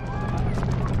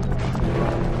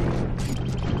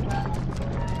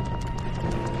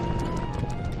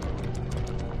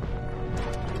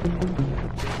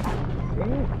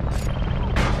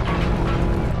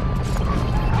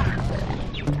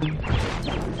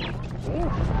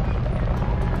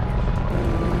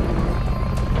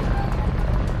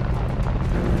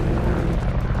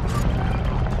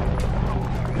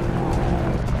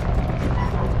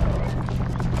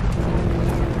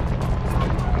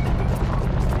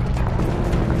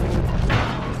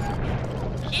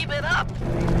 Keep it up!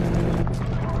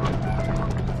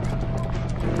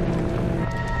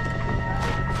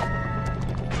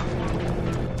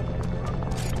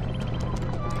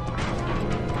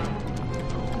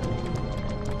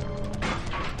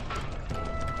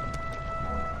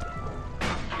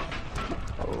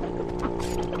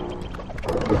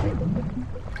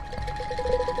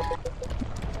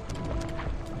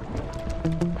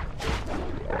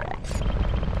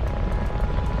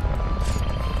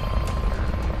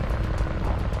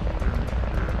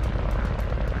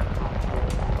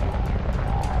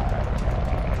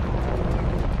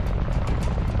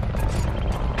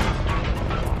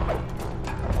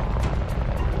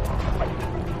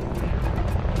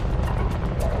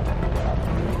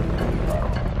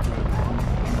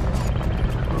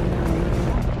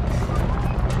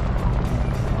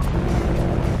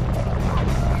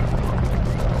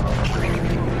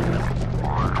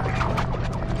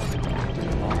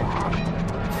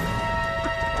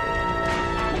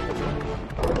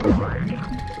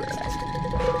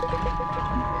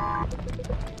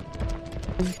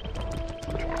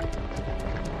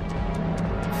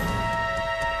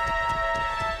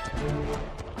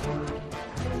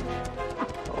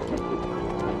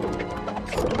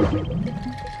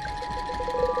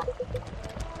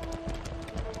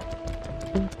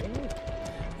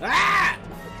 Ah!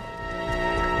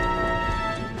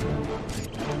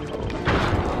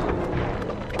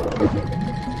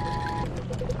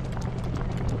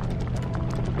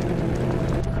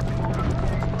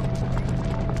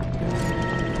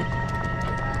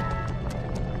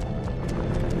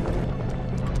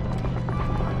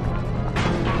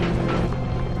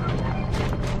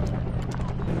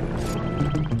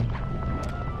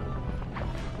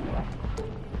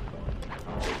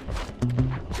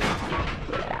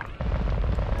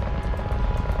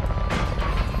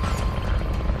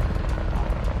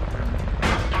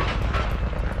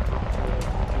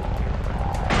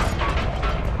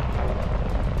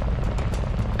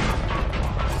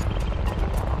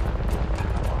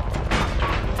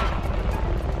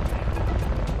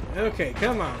 Okay,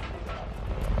 come on.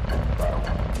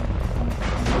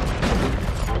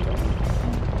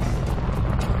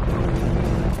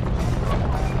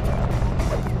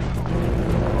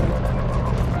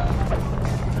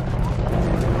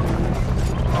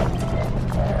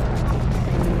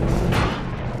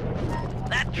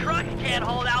 That truck can't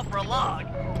hold out for long.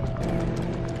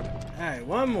 Alright,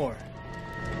 one more.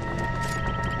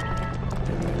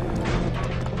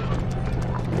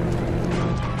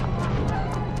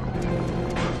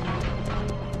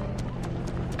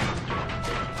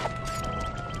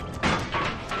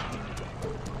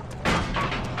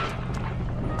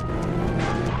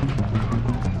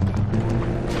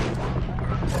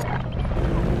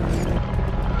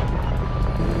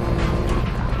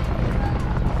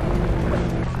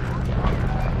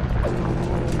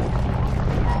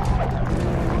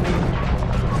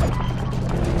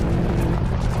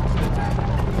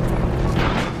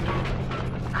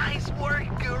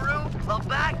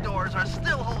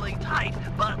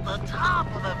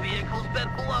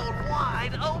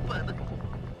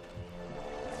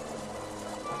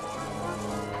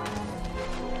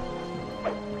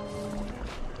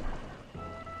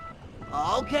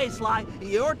 Okay, Sly,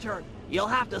 your turn. You'll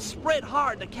have to sprint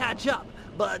hard to catch up,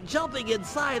 but jumping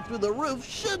inside through the roof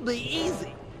should be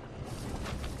easy.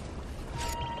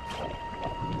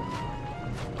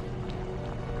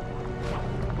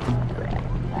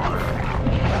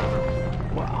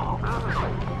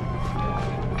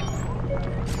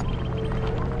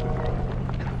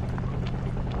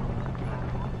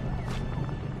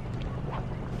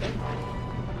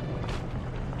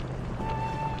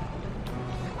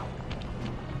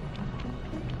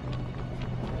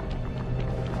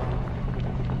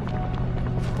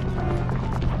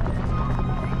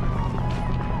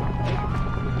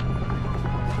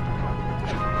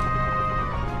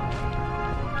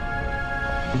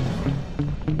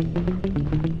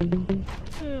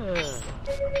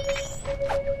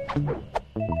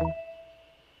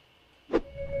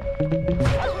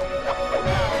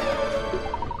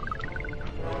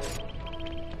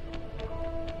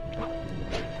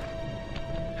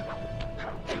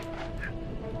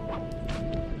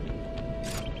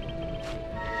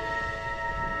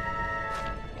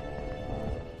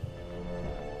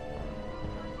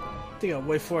 I think I'll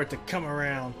wait for it to come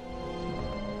around.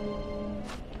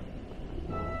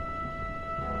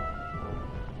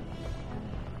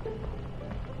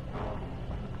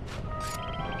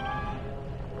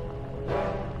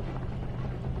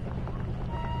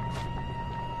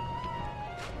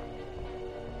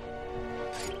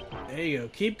 There you go,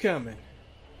 keep coming.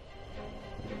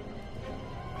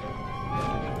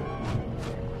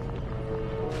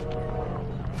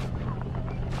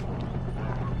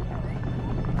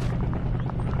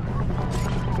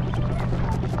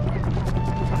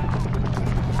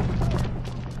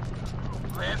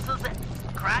 This is it.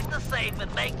 Crack the safe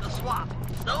and make the swap.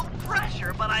 No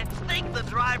pressure, but I think the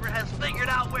driver has figured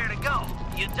out where to go.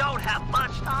 You don't have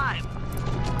much time.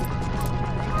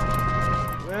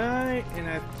 Right, and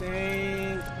I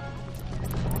think...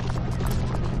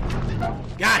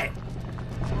 Got it!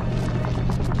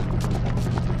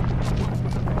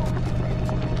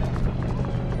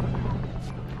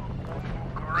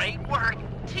 Great work.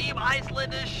 Team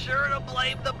Iceland is sure to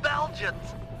blame the Belgians.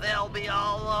 They'll be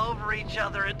all over each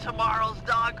other in tomorrow's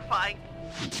dogfight.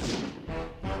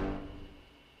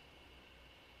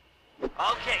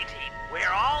 Okay, team.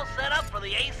 We're all set up for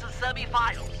the Aces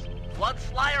semifinals. Once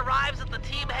Sly arrives at the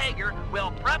team hangar,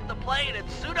 we'll prep the plane and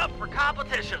suit up for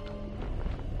competition.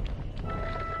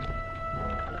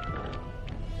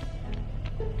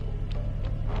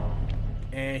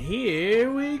 And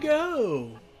here we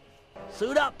go.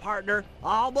 Suit up, partner.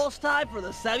 Almost time for the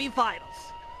semifinals.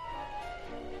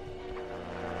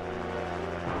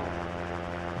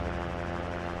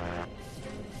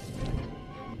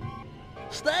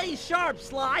 Stay sharp,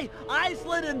 Sly.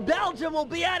 Iceland and Belgium will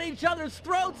be at each other's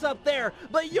throats up there,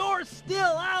 but you're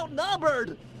still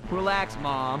outnumbered. Relax,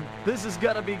 Mom. This is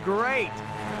gonna be great.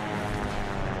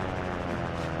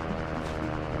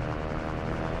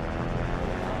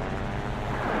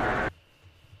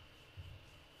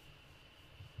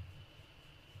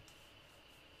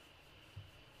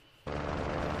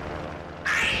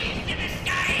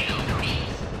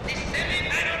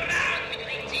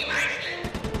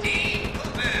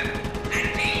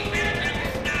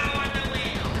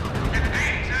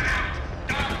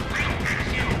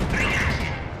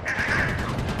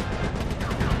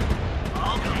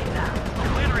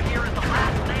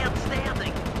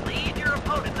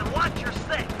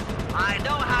 I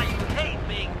know how you hate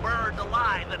being burned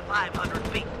alive at 500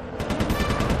 feet.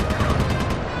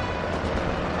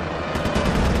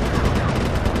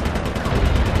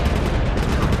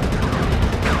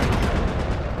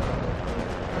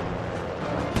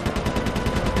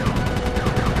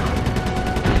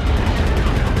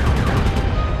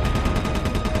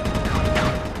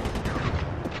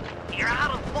 You're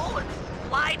out of bullets.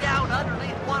 Lie down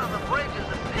underneath one of the bridges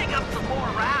and pick up some more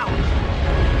rounds.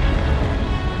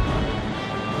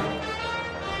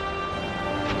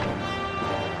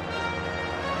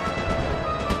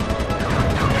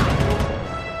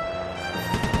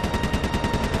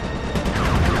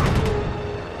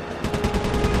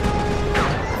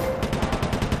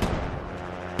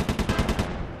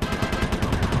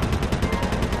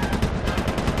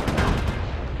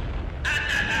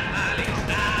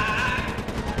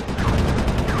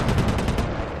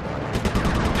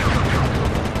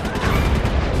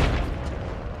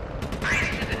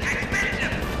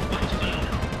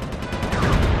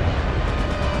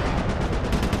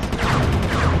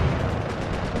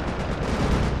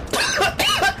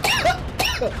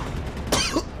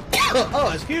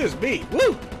 Oh, excuse me.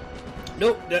 Woo!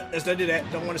 Nope, let's not do that.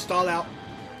 Don't want to stall out.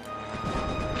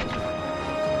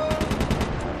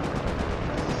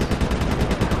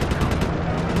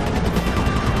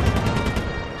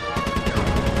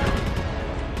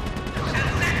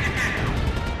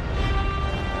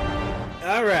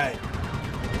 Alright.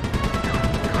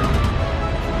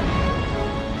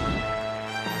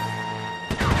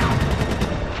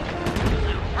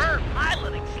 Superb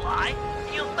piloting, Sly.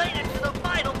 You made it to the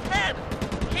final 10.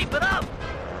 Keep it up.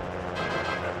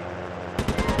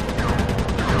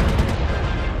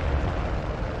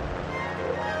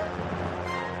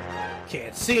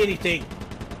 Can't see anything.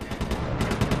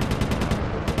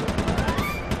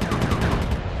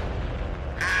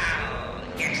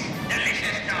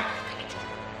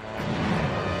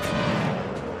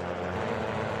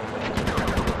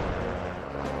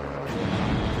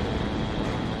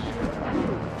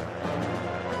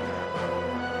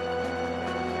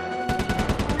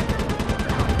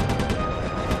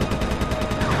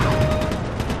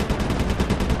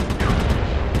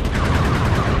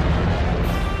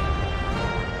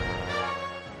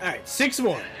 Alright,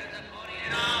 6-1.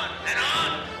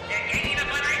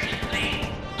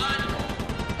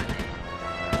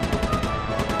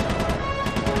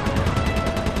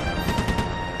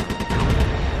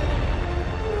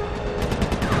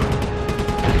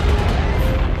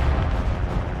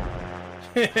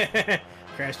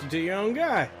 Crashed into your own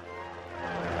guy.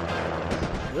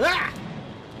 Ah!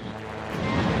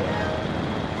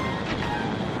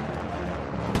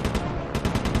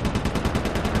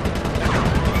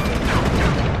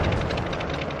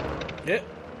 Yep,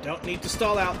 don't need to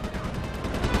stall out.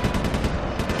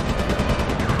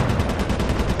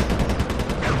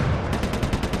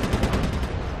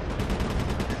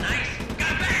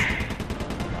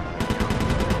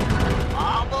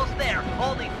 Almost there.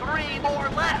 Only 3 more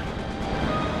left.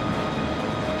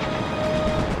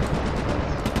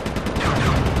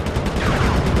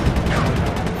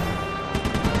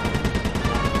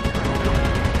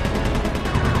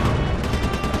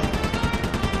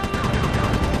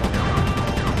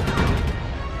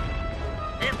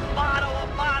 It's mano a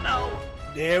mano.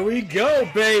 There we go,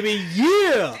 baby.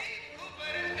 Yeah!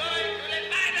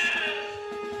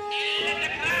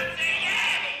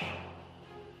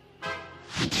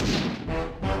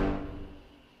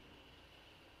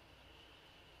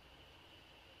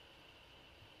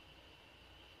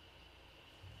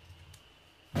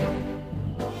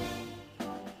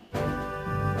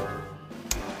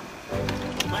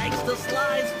 Thanks to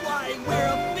Sly's flying, we're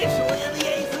officially in the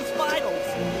Aces Finals.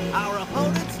 Our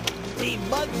opponents, Team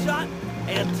Mugshot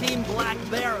and Team Black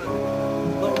Baron.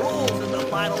 The rules in the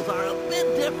finals are a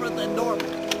bit different than normal.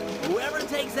 Whoever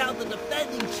takes out the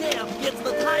defending champ gets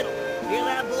the title. Hear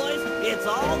that, boys? It's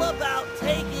all about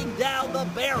taking down the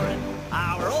Baron.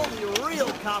 Our only real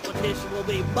competition will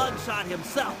be Mugshot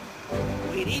himself.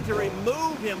 We need to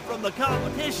remove him from the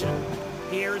competition.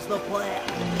 Here's the plan.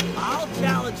 I'll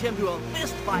challenge him to a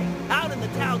fist fight out in the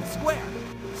town square.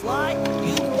 Sly,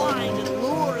 you find and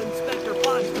lure Inspector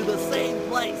Fox to the same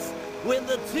place. When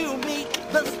the two meet,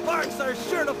 the sparks are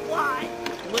sure to fly.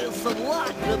 With some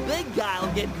luck, the big guy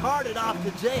will get carted off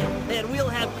to jail, and we'll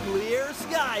have clear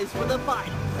skies for the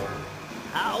finals.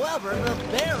 However, the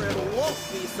Baron won't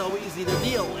be so easy to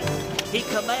deal with. He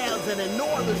commands an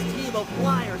enormous team of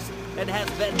flyers and has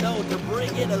been known to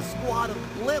bring in a squad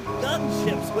of limp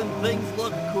gunships when things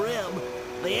look grim.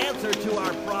 The answer to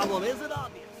our problem isn't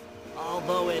obvious,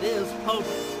 although it is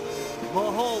potent.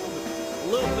 Behold,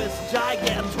 Lupus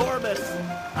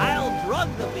Gigantormus. I'll drug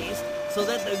the beast so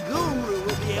that the Guru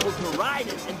will be able to ride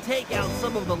it and take out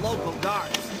some of the local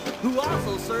guards, who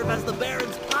also serve as the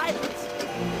Baron's pilots.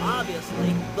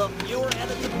 Obviously, the fewer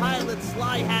enemy pilots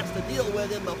Sly has to deal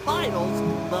with in the finals,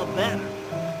 the better.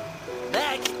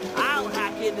 Next, I'll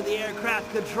hack into the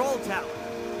aircraft control tower.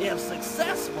 If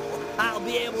successful, I'll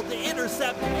be able to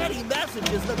intercept any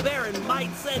messages the Baron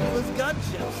might send to his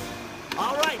gunships.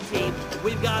 All right, team,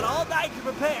 we've got all night to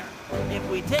prepare. If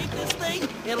we take this thing,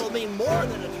 it'll mean more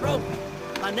than a trophy.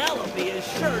 Penelope is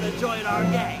sure to join our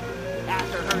gang.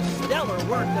 After her stellar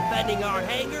work defending our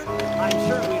hangar, I'm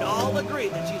sure we'd all agree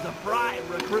that she's a prime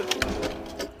recruit.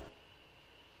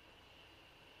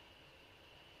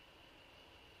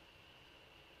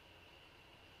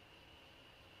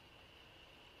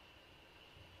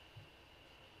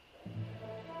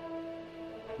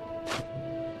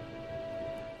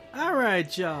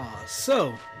 Alright, y'all.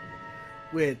 So,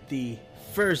 with the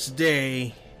first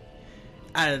day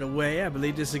out of the way, I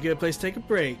believe this is a good place to take a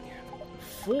break.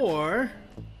 Before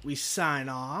we sign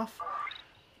off,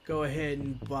 go ahead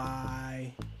and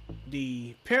buy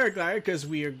the paraglider because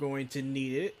we are going to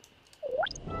need it.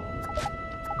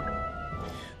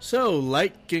 So,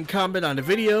 like and comment on the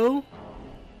video,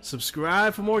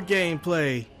 subscribe for more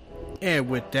gameplay, and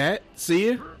with that,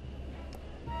 see ya.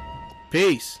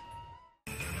 Peace.